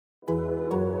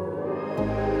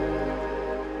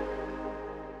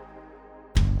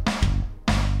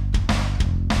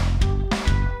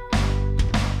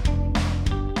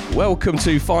Welcome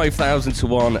to 5,000 to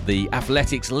 1, the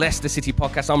Athletics Leicester City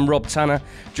podcast. I'm Rob Tanner.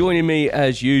 Joining me,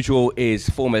 as usual, is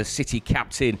former City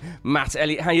captain Matt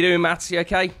Elliott. How you doing, Matt? You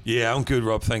okay? Yeah, I'm good,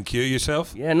 Rob. Thank you.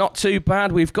 Yourself? Yeah, not too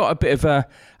bad. We've got a bit of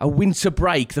a winter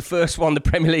break, the first one the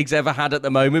Premier League's ever had at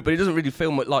the moment, but it doesn't really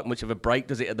feel like much of a break,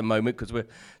 does it, at the moment? Because we'll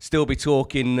still be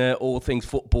talking all things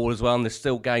football as well, and there's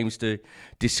still games to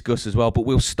discuss as well. But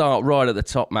we'll start right at the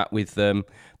top, Matt, with the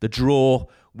draw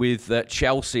with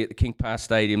Chelsea at the King Power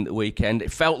Stadium the weekend.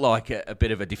 It felt like a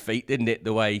bit of a defeat, didn't it,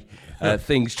 the way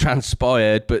things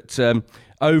transpired? But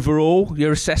overall,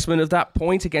 your assessment of that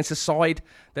point against a side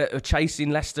that are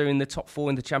chasing Leicester in the top four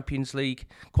in the Champions League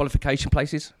qualification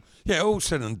places? Yeah, all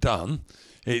said and done,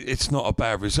 it's not a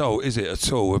bad result, is it,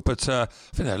 at all? But I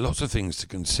think there are lots of things to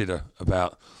consider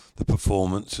about the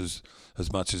performance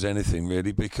as much as anything,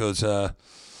 really, because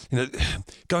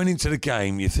going into the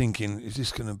game, you're thinking, is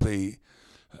this going to be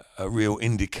a real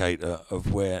indicator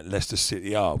of where Leicester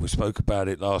City are? We spoke about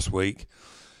it last week,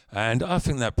 and I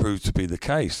think that proved to be the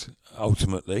case,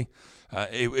 ultimately.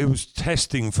 It was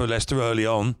testing for Leicester early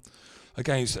on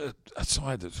against a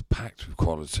side that's packed with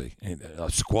quality,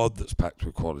 a squad that's packed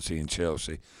with quality in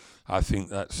Chelsea. I think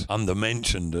that's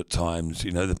under-mentioned at times.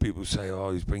 You know, the people say,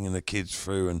 oh, he's bringing the kids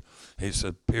through and it's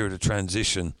a period of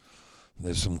transition.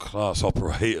 There's some class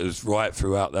operators right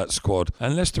throughout that squad.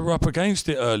 And Leicester were up against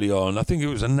it early on. I think it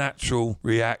was a natural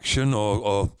reaction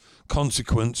or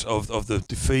consequence of the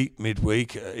defeat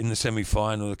midweek in the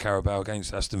semi-final of the Carabao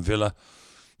against Aston Villa.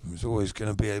 It was always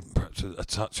going to be perhaps a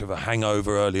touch of a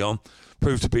hangover early on.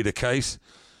 Proved to be the case.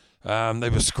 They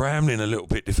were scrambling a little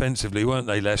bit defensively, weren't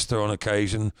they, Leicester, on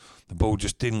occasion? The ball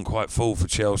just didn't quite fall for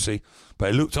Chelsea. But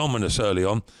it looked ominous early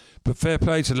on. But fair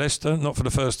play to Leicester, not for the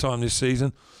first time this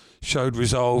season. Showed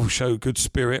resolve, showed good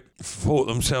spirit, fought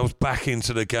themselves back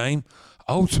into the game.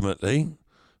 Ultimately,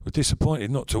 were disappointed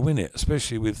not to win it,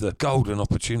 especially with the golden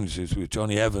opportunities with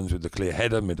Johnny Evans with the clear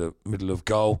header, middle of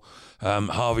goal.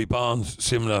 Harvey Barnes,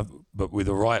 similar, but with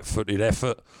a right-footed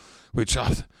effort, which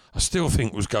I still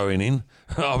think was going in.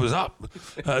 I was up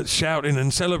shouting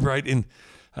and celebrating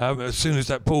as soon as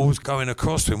that ball was going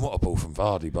across to him. What a ball from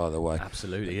Vardy, by the way.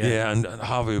 Absolutely, yeah. Yeah, and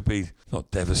Harvey would be not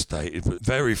devastated, but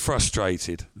very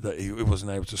frustrated that he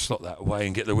wasn't able to slot that away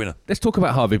and get the winner. Let's talk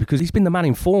about Harvey, because he's been the man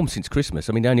in form since Christmas.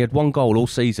 I mean, he only had one goal all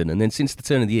season, and then since the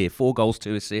turn of the year, 4 goals,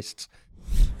 2 assists.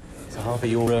 So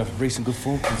Harvey, your recent good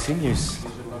form continues. I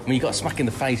mean, you got a smack in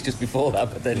the face just before that,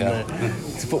 but then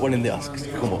to put one in the Oscars,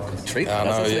 come on, treat that.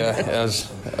 I know, yeah. It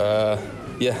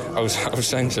was, I was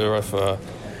saying to the ref,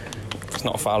 it's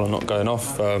not a foul, I'm not going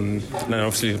off. And then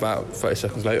obviously about 30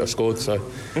 seconds later I scored, so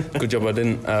good job I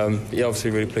didn't.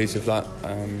 Obviously really pleased with that.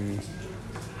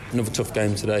 Another tough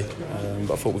game today,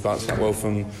 but I thought we bounced back well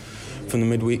from the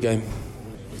midweek game.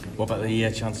 What about the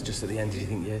chance just at the end? Did you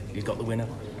think you got the winner?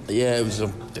 Yeah, it was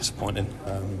disappointing.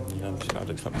 I'd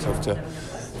expect myself to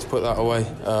put that away.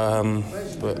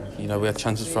 But we had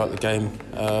chances throughout the game.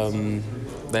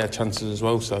 They had chances as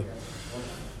well. So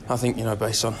I think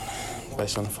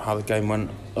based on how the game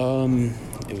went,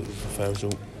 it was a fair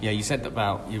result. Yeah, you said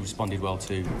about you responded well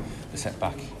to the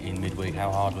setback in midweek.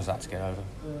 How hard was that to get over?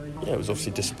 Yeah, it was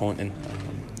obviously disappointing.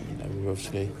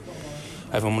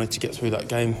 Everyone wanted to get through that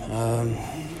game.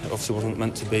 It obviously wasn't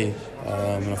meant to be,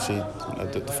 and obviously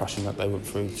the fashion that they went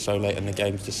through so late in the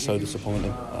game is just so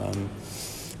disappointing.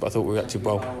 But I thought we reacted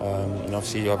well.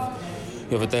 Obviously you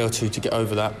have a day or two to get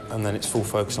over that, and then it's full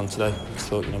focus on today. I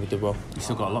thought we did well. You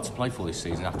still got a lot to play for this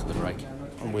season after the break.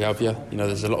 We have, yeah.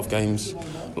 There's a lot of games,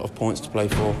 a lot of points to play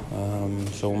for.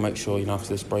 So we'll make sure after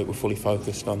this break we're fully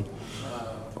focused on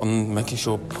making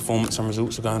sure performance and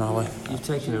results are going our way. You've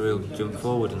taken a real jump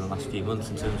forward in the last few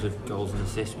months in terms of goals and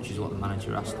assists, which is what the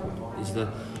manager asked. Is there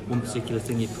one particular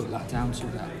thing you'd put that down to?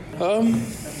 I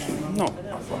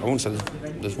won't say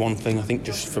there's one thing. I think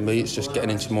just for me it's just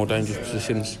getting into more dangerous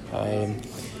positions. And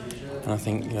I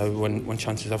think when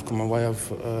chances have come my way I've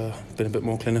been a bit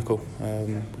more clinical,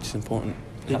 which is important.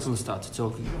 People start to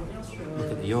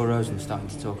look at the Euros and starting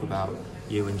to talk about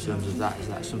you in terms of that. Is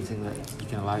that something that you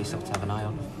can allow yourself to have an eye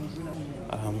on?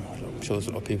 I'm sure there's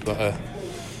a lot of people that are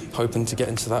hoping to get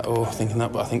into that or thinking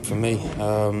that, but I think for me,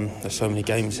 there's so many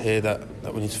games here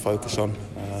that we need to focus on,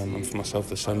 and for myself,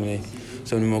 there's so many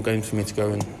more games for me to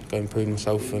go and improve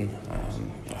myself and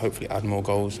hopefully add more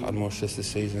goals, add more assists this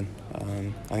season.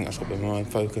 I think that's got to be my main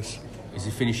focus. Is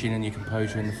the finishing and your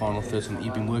composure in the final third something that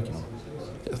you've been working on?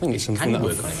 I think it's something can you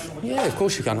work on it? Yeah, of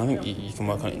course you can. I think you can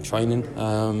work on it in training.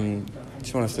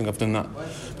 It's one of the things I've done that.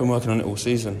 Been working on it all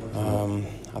season.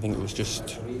 I think it was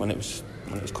just when it was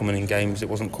coming in games, it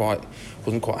wasn't quite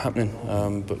happening.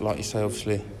 But like you say,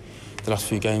 obviously, the last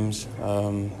few games,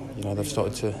 they've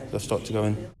started to go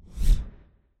in.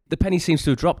 the penny seems to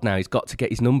have dropped now. He's got to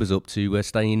get his numbers up to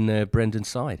stay in Brendan's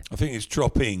side. I think it's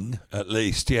dropping at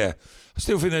least, yeah. I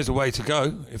still think there's a way to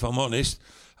go, if I'm honest.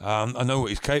 I know what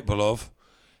he's capable of,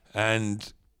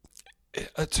 and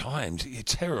at times he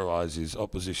terrorises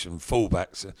opposition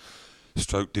fullbacks,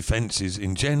 stroke defences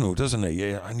in general, doesn't he?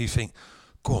 Yeah, and you think,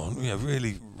 go on,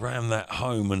 really ram that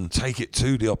home and take it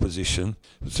to the opposition.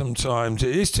 But sometimes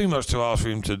it is too much to ask for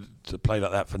him to play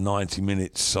like that for 90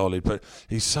 minutes solid, but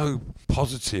he's so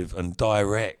positive and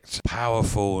direct,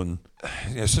 powerful, and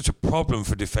such a problem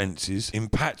for defences in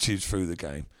patches through the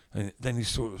game. And then he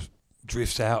sort of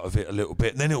drifts out of it a little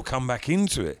bit, and then he'll come back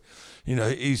into it.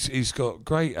 He's got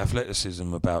great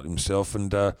athleticism about himself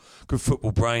and good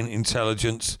football brain,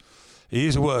 intelligence. He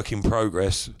is a work in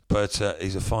progress, but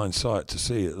he's a fine sight to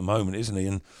see at the moment, isn't he?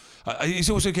 And he's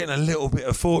also getting a little bit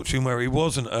of fortune where he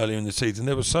wasn't earlier in the season.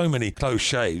 There were so many close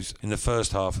shaves in the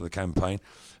first half of the campaign,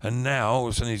 and now all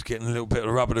of a sudden he's getting a little bit of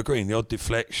rub of the green. The odd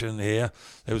deflection here.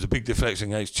 There was a big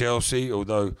deflection against Chelsea,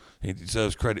 although he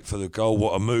deserves credit for the goal.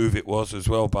 What a move it was as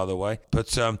well, by the way.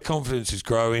 But confidence is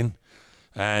growing,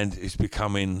 and he's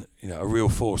becoming a real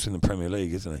force in the Premier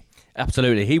League, isn't he?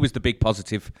 Absolutely. He was the big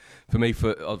positive for me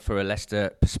for a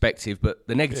Leicester perspective, but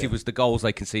the negative was the goals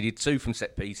they conceded, 2 from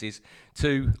set pieces,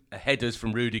 2 headers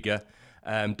from Rudiger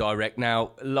direct.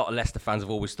 Now, a lot of Leicester fans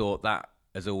have always thought that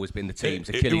has always been the team's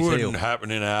Achilles heel. It wouldn't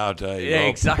happen in our day. Yeah, Rob.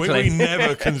 exactly. We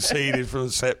never conceded from a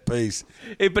set piece.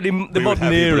 But in the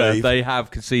modern era, they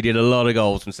have conceded a lot of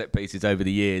goals from set pieces over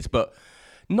the years, but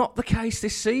not the case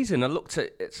this season. I looked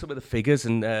at some of the figures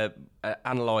and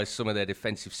analysed some of their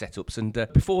defensive setups. And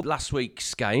before last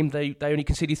week's game, they only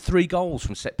conceded 3 goals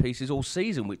from set pieces all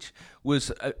season, which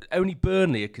was only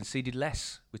Burnley had conceded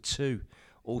less with 2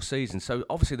 all season. So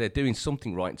obviously they're doing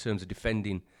something right in terms of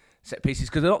defending set pieces,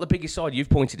 because they're not the biggest side. You've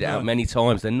pointed it out many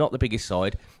times. They're not the biggest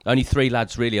side. Only 3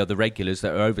 lads really are the regulars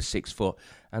that are over 6 foot,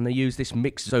 and they use this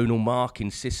mixed zonal marking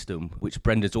system, which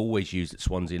Brendan's always used at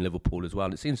Swansea and Liverpool as well.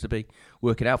 And it seems to be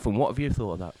working out for them. What have you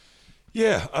thought of that?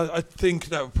 Yeah, I think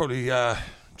that would probably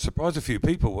surprise a few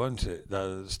people, won't it?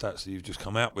 The stats that you've just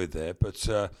come out with there. But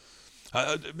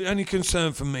the only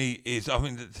concern for me is, I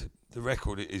mean, the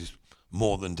record is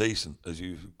more than decent, as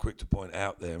you're quick to point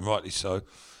out there, and rightly so.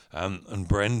 And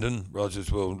Brendan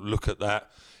Rodgers will look at that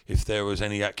if there was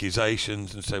any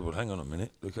accusations and say, well, hang on a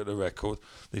minute, look at the record.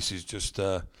 This is just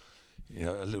a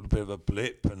little bit of a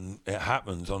blip, and it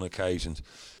happens on occasions.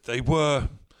 They were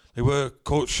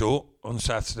caught short on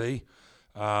Saturday.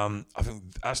 I think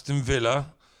Aston Villa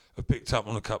have picked up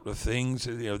on a couple of things.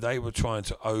 They were trying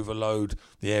to overload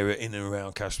the area in and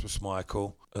around Kasper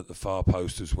Schmeichel at the far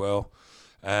post as well.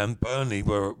 And Burnley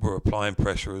were applying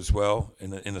pressure as well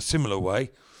in a similar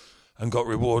way, and got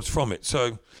rewards from it.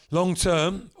 So long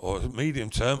term or medium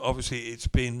term, obviously it's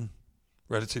been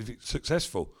relatively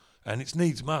successful, and it's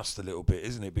needs must a little bit,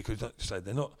 isn't it? Because like I say,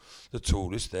 they're not the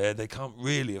tallest there. They can't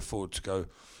really afford to go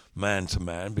man to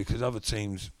man, because other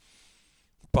teams,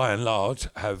 by and large,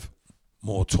 have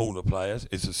more taller players.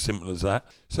 It's as simple as that.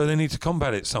 So they need to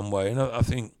combat it some way, and I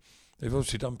think they've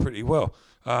obviously done pretty well.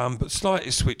 But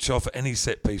slightly switch off any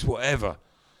set piece, whatever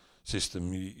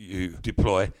system you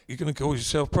deploy, you're going to cause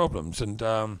yourself problems. And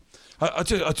I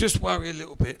just worry a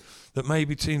little bit that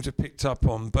maybe teams have picked up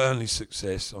on Burnley's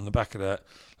success on the back of that,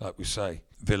 like we say,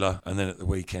 Villa, and then at the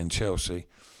weekend Chelsea,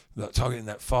 targeting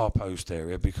that far post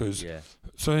area, because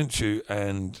Soyuncu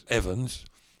and Evans,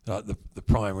 like the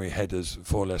primary headers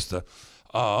for Leicester,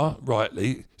 are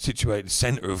rightly situated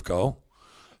centre of goal.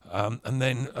 And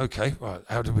then, okay, right,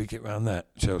 how do we get around that?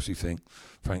 Chelsea think.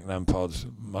 Frank Lampard's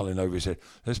mulling over his head.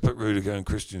 Let's put Rudiger and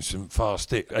Christensen fast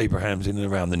stick Abraham's in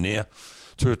and around the near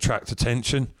to attract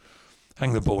attention,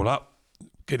 hang the ball up,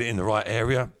 get it in the right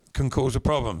area, can cause a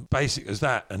problem. Basic as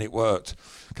that, and it worked.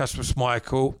 Kasper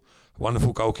Schmeichel,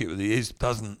 wonderful goalkeeper that he is,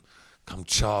 doesn't come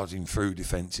charging through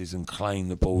defences and claim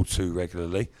the ball too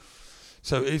regularly.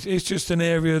 So it's just an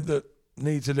area that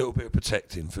needs a little bit of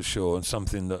protecting for sure, and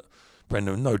something that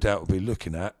Brendan no doubt will be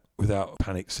looking at without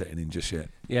panic setting in just yet.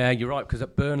 Yeah, you're right, because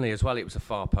at Burnley as well, it was a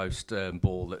far post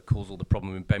ball that caused all the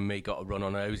problem when Ben Mee got a run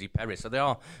on Ozzy Perez. So there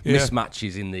are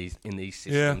mismatches in these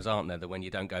systems, aren't there, that when you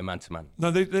don't go man-to-man?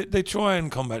 No, they try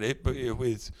and combat it, but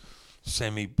with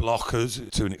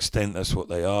semi-blockers, to an extent that's what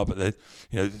they are, but they,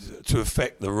 to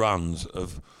affect the runs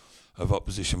of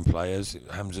opposition players.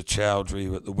 Hamza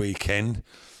Chowdhury at the weekend,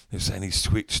 they're saying he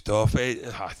switched off.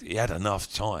 He had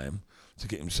enough time to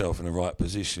get himself in the right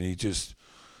position. He just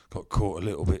got caught a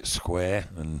little bit square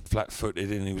and flat-footed,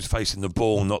 and he was facing the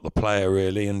ball, not the player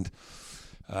really, and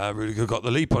Rudiger got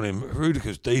the leap on him.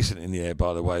 Rudiger's decent in the air,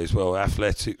 by the way, as well.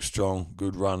 Athletic, strong,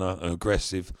 good runner, and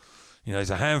aggressive. he's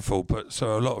a handful, but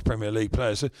so are a lot of Premier League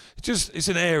players. So it's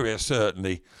an area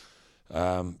certainly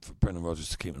for Brendan Rodgers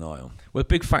to keep an eye on. Well, a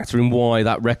big factor in why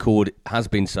that record has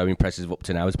been so impressive up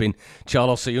to now has been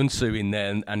Charles Oyunsu in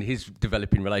there and his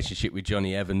developing relationship with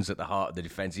Johnny Evans at the heart of the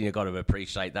defence. You've got to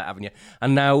appreciate that, haven't you?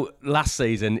 And now, last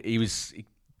season, he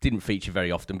didn't feature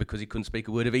very often because he couldn't speak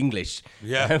a word of English.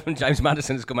 Yeah. James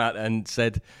Maddison has come out and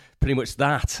said pretty much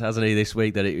that, hasn't he, this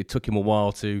week, that it took him a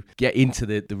while to get into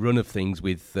the run of things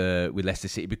with Leicester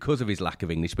City because of his lack of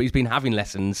English. But he's been having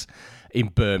lessons in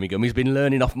Birmingham. He's been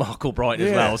learning off Mark Albright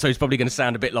as well, so he's probably going to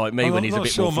sound a bit like me when he's a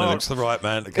bit more fluent. I'm not sure Mark's the right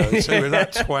man to go to with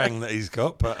that twang that he's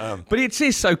got. But it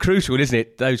is so crucial, isn't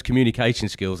it, those communication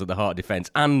skills at the heart of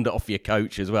defence and off your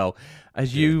coach as well,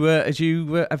 as you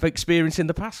have experienced in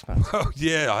the past, man. Well,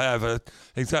 yeah, I have.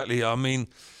 Exactly. I mean,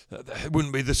 it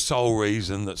wouldn't be the sole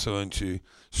reason that Soyuncu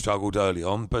struggled early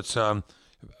on, but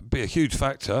be a huge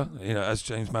factor, as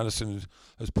James Maddison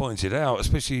has pointed out,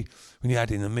 especially when you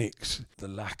add in the mix the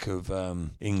lack of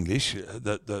English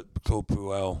that Claude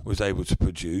Puel was able to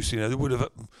produce. There would have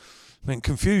meant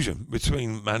confusion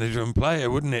between manager and player,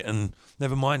 wouldn't it? And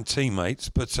never mind teammates,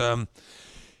 but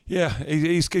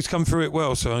he's come through it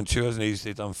well. Soyuncu, hasn't he?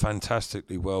 He's done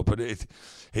fantastically well, but it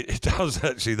does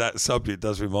actually, that subject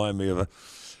does remind me of a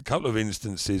couple of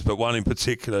instances, but one in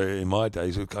particular in my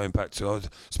days of going back to, I was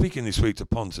speaking this week to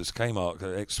Pontus Kmark,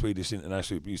 ex-Swedish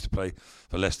international who used to play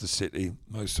for Leicester City,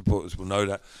 most supporters will know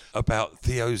that, about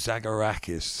Theo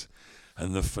Zagorakis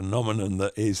and the phenomenon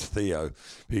that is Theo,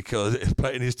 because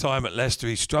in his time at Leicester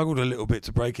he struggled a little bit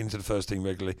to break into the first team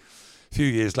regularly. A few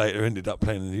years later, ended up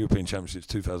playing in the European Championships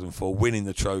 2004, winning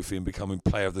the trophy and becoming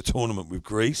player of the tournament with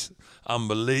Greece.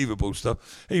 Unbelievable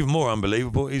stuff. Even more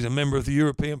unbelievable, he's a member of the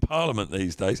European Parliament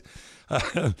these days.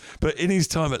 But in his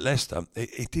time at Leicester,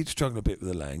 he did struggle a bit with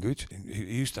the language. He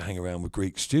used to hang around with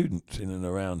Greek students in and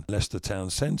around Leicester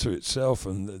town centre itself,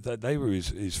 and they were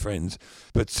his friends.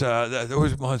 But that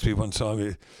always reminds me of one time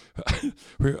we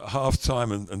were at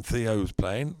half-time and Theo was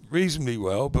playing reasonably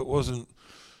well, but wasn't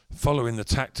following the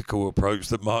tactical approach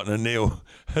that Martin O'Neill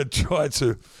had tried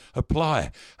to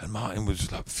apply. And Martin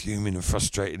was like fuming and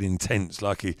frustrated, intense,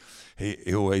 like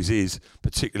he always is,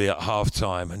 particularly at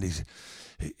half-time. And he's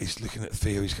looking at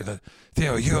Theo, he's going,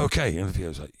 Theo, are you okay? And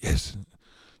Theo's like, yes,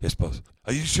 boss.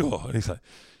 Are you sure? And he's like,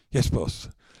 yes, boss.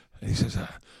 And he says,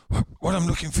 what I'm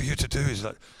looking for you to do is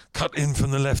like cut in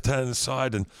from the left-hand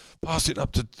side and pass it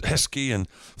up to Heskey and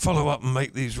follow up and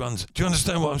make these runs. Do you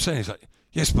understand what I'm saying? He's like,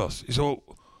 yes, boss. He's all,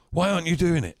 why aren't you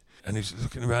doing it? And he's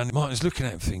looking around. Martin's looking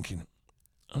at him thinking,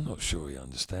 I'm not sure he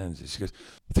understands this. He goes,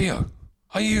 Theo,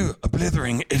 are you a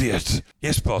blithering idiot?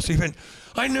 Yes, boss. He went,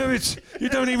 I know it. You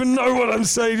don't even know what I'm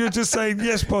saying. You're just saying,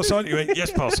 yes, boss, aren't you? He went,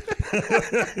 yes, boss.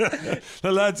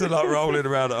 The lads are like rolling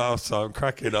around at half-time,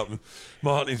 cracking up. And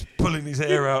Martin's pulling his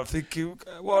hair out, thinking,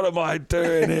 what am I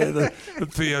doing here?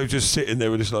 And Theo just sitting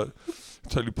there with this like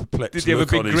totally perplexed. Did he have a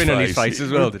big grin on his face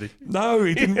as well, did he? No,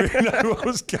 he didn't really know what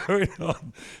was going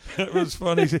on. It was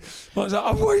funny. I was like,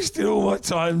 I've wasted all my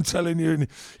time telling you and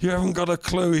you haven't got a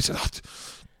clue. He said,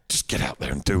 just get out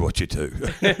there and do what you do.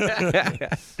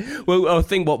 Well, I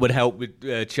think what would help with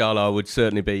Charlo would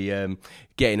certainly be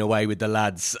getting away with the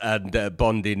lads and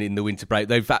bonding in the winter break.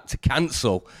 They've had to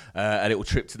cancel a little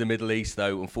trip to the Middle East,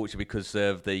 though, unfortunately, because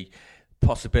of the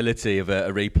possibility of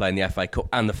a replay in the FA Cup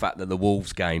and the fact that the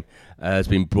Wolves game has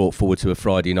been brought forward to a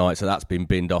Friday night, so that's been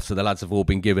binned off. So the lads have all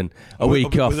been given a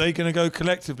week off. Were they going to go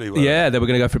collectively? Yeah, they were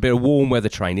going to go for a bit of warm weather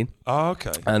training. Oh,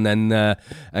 okay. And then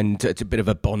it's a bit of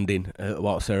a bonding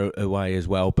whilst they're away as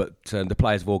well. But the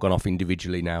players have all gone off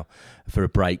individually now for a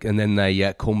break, and then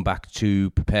they come back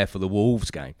to prepare for the Wolves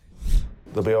game.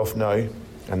 They'll be off now,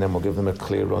 and then we'll give them a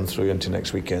clear run through into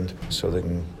next weekend, so they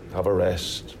can have a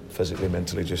rest, physically,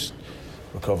 mentally, just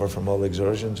recover from all the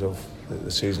exertions of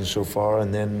the season so far,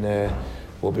 and then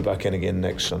we'll be back in again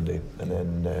next Sunday, and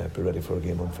then be ready for a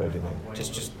game on Friday night.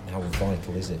 Just how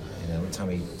vital is it?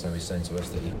 Tammy's saying to us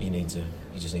that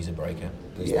he just needs a break out.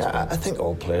 Yeah, I think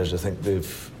all players. I think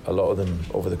a lot of them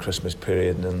over the Christmas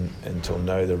period and until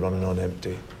now they're running on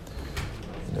empty.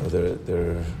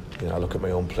 They're I look at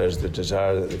my own players, the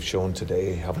desire that they've shown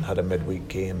today, haven't had a midweek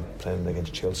game playing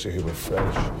against Chelsea, who were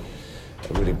fresh.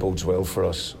 It really bodes well for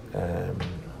us.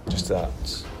 Just that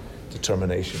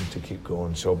determination to keep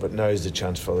going. But now is the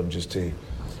chance for them just to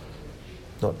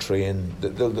not train.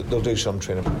 They'll do some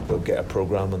training. They'll get a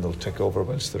programme and they'll tick over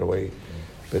whilst they're away.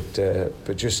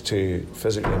 But just to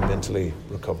physically and mentally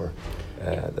recover,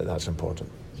 that's important.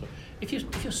 If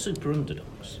you're super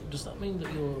underdogs, does that mean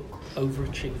that you're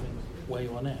overachieving where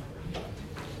you are now?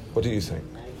 What do you think?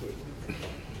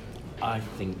 I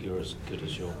think you're as good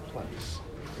as your place.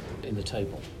 in the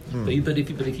table. But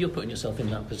if you're putting yourself in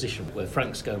that position where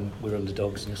Frank's going, we're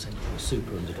underdogs, and you're saying we're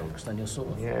super underdogs, then you're sort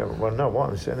of... Yeah, well, no, what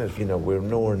I'm saying is, we're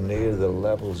nowhere near the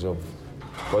levels of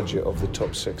budget of the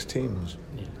top 6 teams.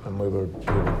 Yeah. And we were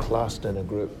classed in a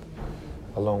group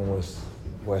along with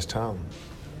West Ham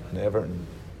and Everton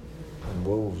and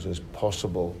Wolves as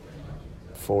possible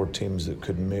 4 teams that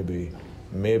could maybe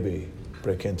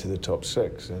break into the top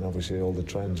 6. And obviously all the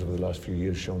trends over the last few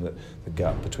years shown that the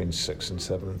gap between 6th and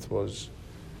 7th was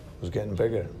getting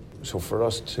bigger. So for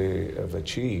us to have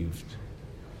achieved,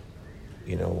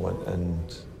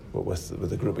 and with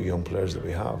the group of young players that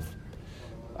we have,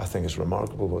 I think it's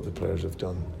remarkable what the players have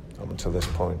done up until this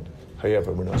point.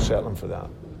 However, we're not settling for that.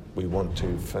 We want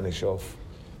to finish off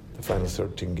the final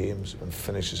 13 games and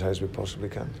finish as high as we possibly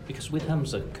can. Because with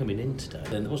Hamza coming in today,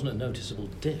 then there wasn't a noticeable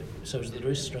dip, so there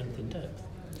is strength in depth.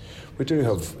 We do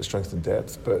have strength in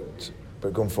depth, but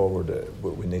going forward,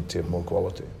 we need to have more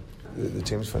quality. The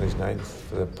team's finished 9th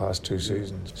for the past 2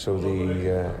 seasons, so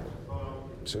the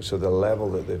level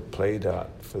that they've played at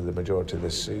for the majority of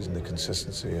this season, the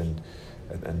consistency and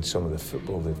some of the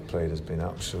football they've played has been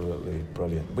absolutely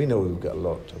brilliant. We know we've got a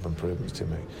lot of improvements to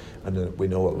make, and we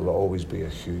know it will always be a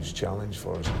huge challenge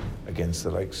for us against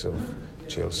the likes of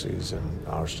Chelsea's and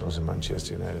Arsenal's and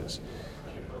Manchester United's.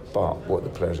 But what the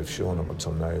players have shown up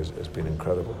until now has been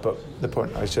incredible. But the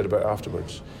point I said about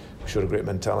afterwards, we showed a great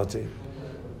mentality,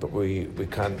 but we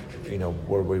can't,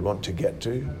 where we want to get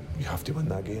to, you have to win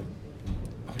that game.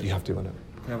 You have to win it.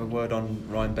 Can we have a word on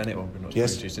Ryan Bennett?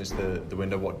 Yes. Since the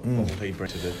window, what will he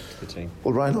bring to the team?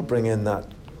 Well, Ryan will bring in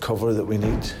that cover that we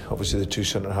need. Obviously, the 2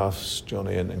 centre-halves,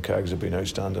 Johnny and Cags, have been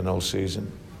outstanding all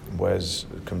season. Wes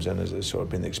comes in as sort of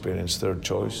been the experienced third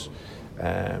choice.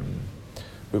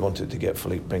 We wanted to get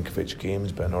Filip Benkovic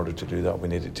games, but in order to do that, we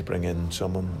needed to bring in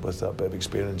someone with that bit of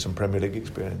experience and Premier League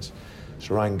experience.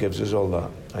 So Ryan gives us all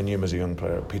that. I knew him as a young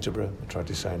player at Peterborough. I tried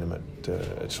to sign him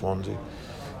at Swansea.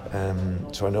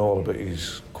 So I know all about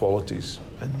his qualities,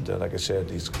 and like I said,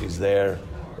 he's there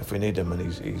if we need him, and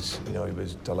he was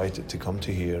delighted to come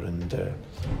to here and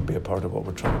be a part of what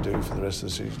we're trying to do for the rest of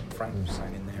the season. Frank was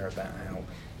saying in there about how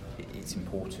it's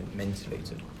important mentally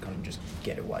to kind of just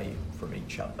get away from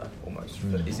each other almost.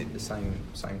 But is it the same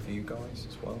for you guys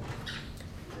as well?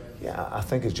 Yeah, I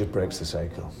think it just breaks the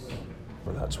cycle.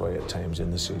 Well, that's why at times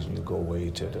in the season you go away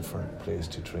to a different place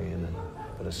to train and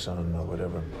with a sun or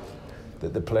whatever.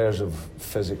 The players have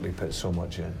physically put so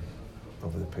much in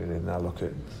over the period, and I look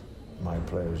at my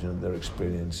players, their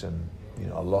experience, and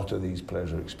a lot of these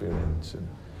players are experienced, and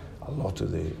a lot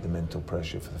of the mental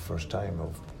pressure for the first time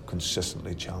of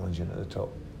consistently challenging at the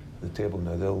top of the table.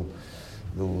 Now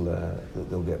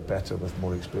they'll get better with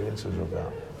more experiences of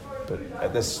that, but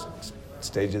at this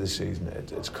stage of the season,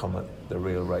 it's come at the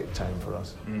real right time for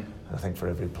us. And I think for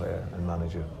every player and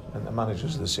manager, and the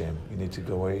managers are the same. You need to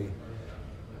go away,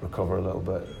 recover a little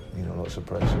bit, lots of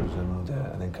pressures, and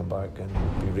then come back and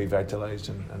be revitalised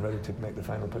and ready to make the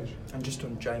final push. And just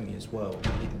on Jamie as well,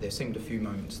 there seemed a few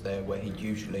moments there where he'd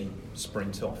usually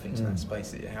sprint off into that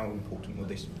space. How important will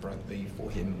this break be for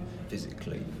him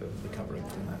physically for recovering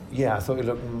from that? Yeah, I thought he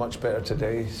looked much better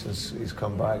today since he's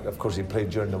come back. Of course, he played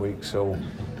during the week, so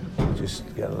he just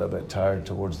getting a little bit tired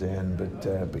towards the end,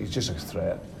 but he's just a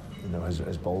threat.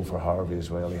 His ball for Harvey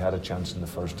as well. He had a chance in the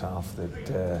first half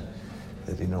that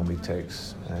he normally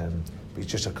takes, but he's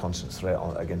just a constant threat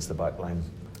against the back line,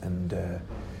 and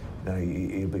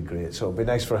he'll be great. So it'll be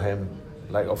nice for him,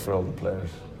 like for all the players,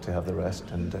 to have the rest,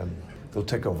 and they'll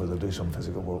take over, they'll do some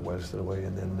physical work whilst they're away,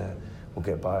 and then we'll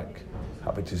get back,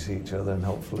 happy to see each other, and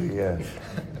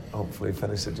hopefully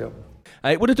finish the job.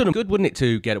 It would have done them good, wouldn't it,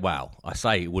 to get... Well, I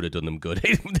say it would have done them good.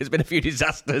 There's been a few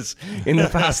disasters in the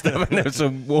past. I mean, there were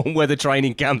some warm weather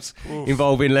training camps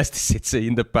involving Leicester City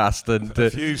in the past. And, a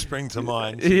few spring to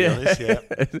mind, to be honest, yeah.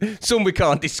 Some we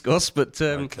can't discuss, but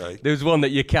okay. There was one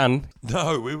that you can.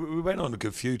 No, we went on a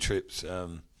good few trips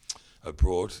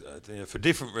abroad for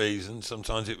different reasons.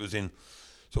 Sometimes it was in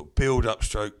sort of build-up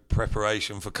stroke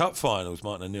preparation for cup finals.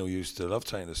 Martin O'Neill used to love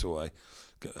taking us away.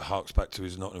 Harks back to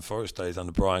his Nottingham Forest days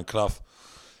under Brian Clough.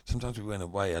 Sometimes we went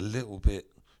away a little bit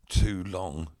too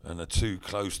long and are too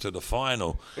close to the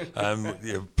final.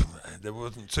 There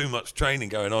wasn't too much training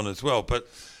going on as well. But,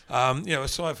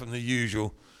 aside from the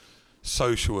usual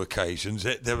social occasions,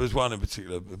 there was one in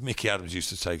particular. Mickey Adams used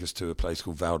to take us to a place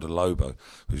called Valdelobo,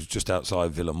 which was just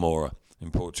outside Vila Moura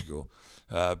in Portugal.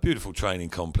 Beautiful training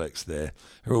complex there.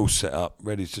 They're all set up,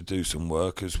 ready to do some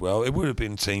work as well. It would have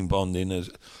been team bonding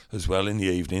as well in the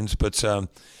evenings, but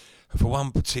for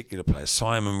one particular player,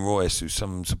 Simon Royce, who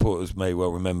some supporters may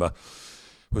well remember,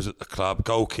 was at the club,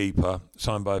 goalkeeper,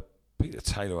 signed by Peter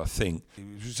Taylor, I think, he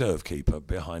was reserve keeper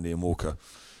behind Ian Walker.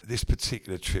 This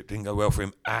particular trip didn't go well for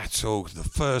him at all. The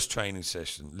first training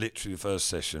session, literally the first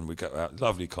session, we got out,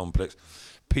 lovely complex.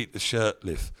 Peter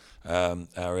Shirtliff,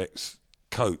 our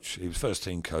ex-coach, he was first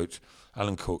team coach,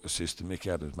 Alan Cork assistant,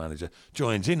 Mickey Adams manager,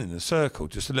 joins in the circle,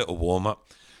 just a little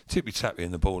warm-up,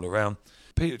 tippy-tapping the ball around.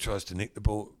 Peter tries to nick the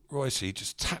ball. Royce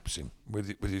just taps him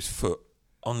with his foot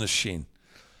on the shin.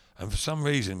 And for some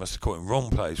reason, he must have caught him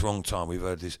wrong place, wrong time. We've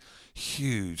heard this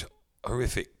huge,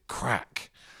 horrific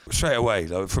crack. Straight away,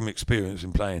 like, from experience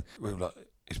in playing, we were like,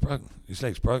 he's broken. His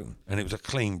leg's broken. And it was a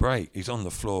clean break. He's on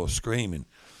the floor screaming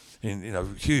in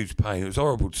huge pain. It was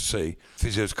horrible to see.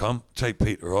 Physios come, take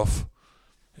Peter off.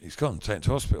 He's gone, take him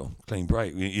to hospital. Clean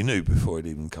break. You knew before he'd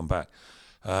even come back.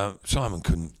 Simon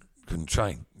couldn't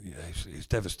train. He's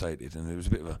devastated, and there was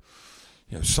a bit of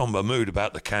a somber mood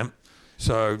about the camp.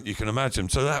 So you can imagine.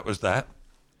 So that was that.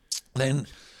 Then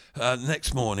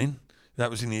next morning, that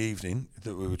was in the evening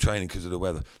that we were training because of the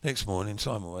weather. Next morning,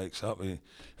 Simon wakes up.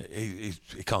 He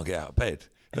can't get out of bed.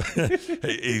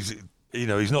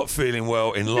 He's not feeling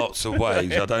well in lots of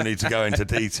ways. I don't need to go into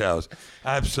details.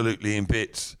 Absolutely in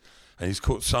bits. And he's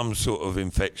caught some sort of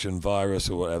infection,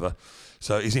 virus or whatever.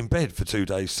 So he's in bed for 2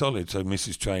 days solid, so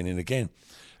misses training again.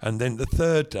 And then the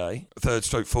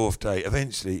fourth day,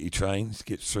 eventually he trains,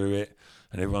 gets through it,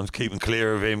 and everyone's keeping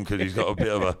clear of him because he's got a bit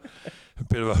of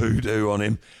a hoodoo on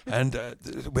him. And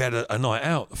we had a night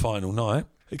out, the final night.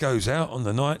 He goes out on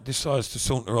the night, decides to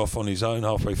saunter off on his own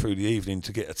halfway through the evening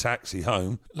to get a taxi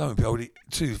home. Lo and behold,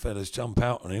 two fellas jump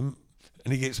out on him,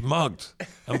 and he gets mugged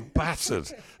and battered.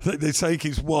 They take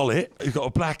his wallet, he's got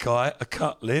a black eye, a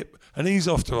cut lip, and he's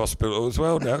off to hospital as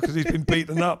well now because he's been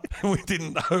beaten up. We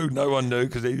didn't know, no one knew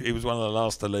because he was one of the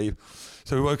last to leave.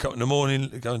 So we woke up in the morning,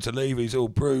 going to leave, he's all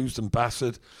bruised and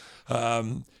battered.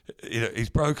 He's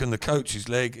broken the coach's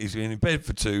leg, he's been in bed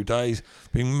for 2 days,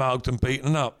 being mugged and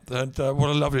beaten up. And what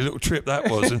a lovely little trip that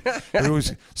was. And it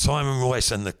was Simon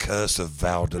Royce and the curse of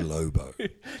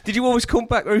Valdelobo. Did you always come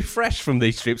back refreshed from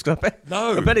these trips?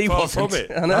 No, I bet he far wasn't. from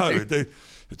it. I know. No,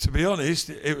 to be honest,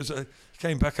 it was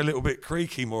came back a little bit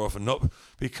creaky more often, not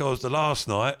because the last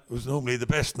night was normally the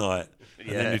best night. And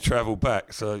then you travel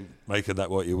back, so make of that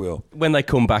what you will. When they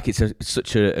come back, it's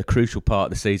such a crucial part of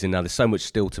the season now. There's so much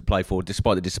still to play for,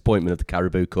 despite the disappointment of the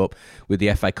Caribou Cup with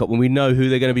the FA Cup. When we know who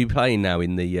they're going to be playing now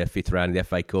in the fifth round of the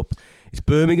FA Cup, it's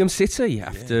Birmingham City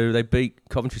after they beat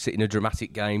Coventry City in a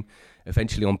dramatic game,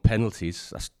 eventually on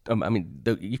penalties.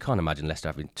 You can't imagine Leicester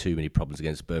having too many problems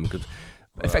against Birmingham.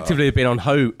 Effectively, they've been on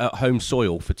home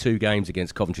soil for 2 games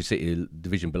against Coventry City, the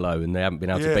division below, and they haven't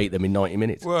been able to beat them in 90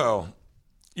 minutes. Well,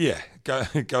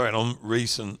 going on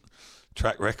recent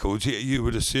track records, you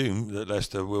would assume that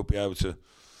Leicester will be able to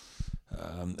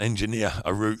engineer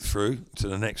a route through to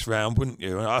the next round, wouldn't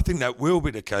you? And I think that will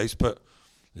be the case, but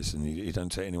listen, you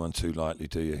don't take anyone too lightly,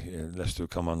 do you? Leicester have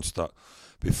come unstuck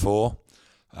before,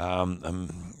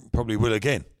 and probably will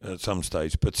again at some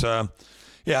stage. But I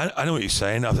know what you're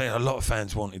saying. I think a lot of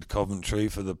fans wanted Coventry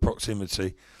for the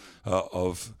proximity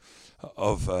of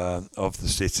the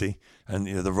city and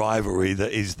the rivalry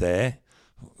that is there.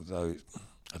 Although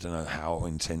I don't know how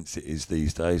intense it is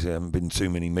these days. There haven't been too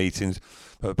many meetings,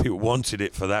 but people wanted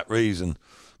it for that reason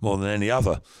more than any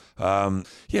other.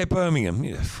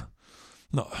 Birmingham,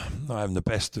 not having the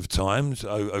best of times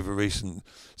over recent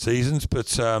seasons, but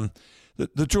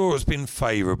the draw has been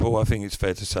favourable. I think it's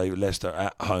fair to say Leicester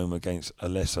at home against a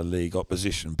lesser league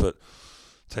opposition, but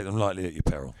take them lightly at your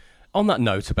peril. On that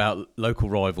note about local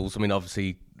rivals,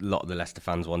 obviously a lot of the Leicester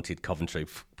fans wanted Coventry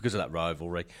because of that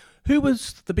rivalry. Who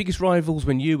was the biggest rivals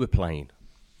when you were playing?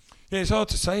 Yeah, it's hard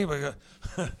to say, but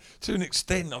to an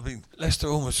extent, Leicester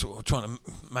almost sort of trying to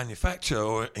manufacture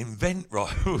or invent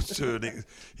rivals to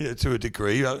a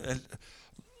degree.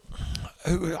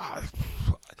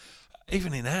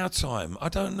 Even in our time, I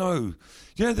don't know.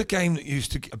 The game that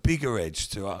used to get a bigger edge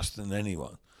to us than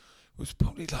anyone was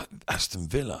probably like Aston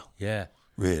Villa. Yeah.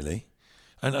 Really.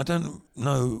 And I don't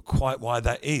know quite why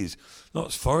that is.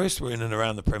 Notts Forest were in and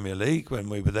around the Premier League when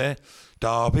we were there.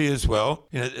 Derby as well.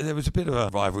 There was a bit of a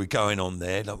rivalry going on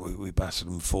there. Like we battered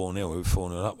them 4-0. We were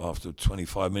 4-0 up after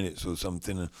 25 minutes or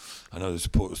something. And I know the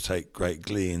supporters take great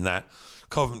glee in that.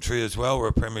 Coventry as well were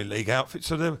a Premier League outfit.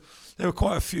 So there were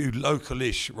quite a few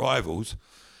local-ish rivals.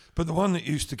 But the one that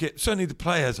used to get certainly the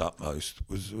players up most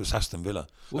was Aston Villa.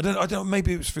 I don't know.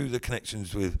 Maybe it was through the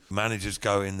connections with managers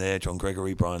going there. John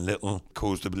Gregory, Brian Little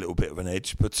caused a little bit of an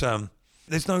edge. But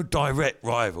there's no direct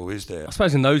rival, is there? I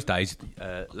suppose in those days,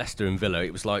 Leicester and Villa,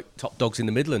 it was like top dogs in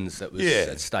the Midlands that was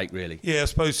at stake, really. Yeah, I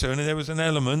suppose so. And there was an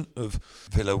element of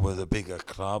Villa were the bigger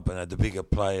club and had the bigger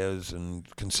players and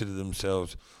considered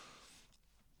themselves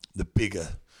the bigger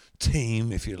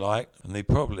team, if you like, and they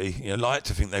probably like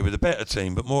to think they were the better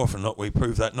team, but more often than not we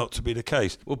proved that not to be the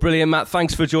case. Well, brilliant, Matt.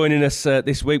 Thanks for joining us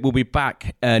this week. We'll be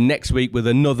back next week with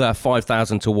another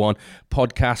 5,000 to 1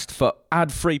 podcast. For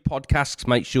ad-free podcasts,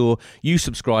 make sure you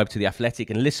subscribe to The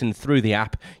Athletic and listen through the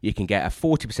app. You can get a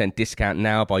 40% discount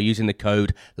now by using the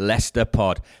code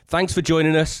LeicesterPod. Thanks for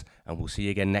joining us, and we'll see you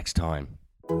again next time.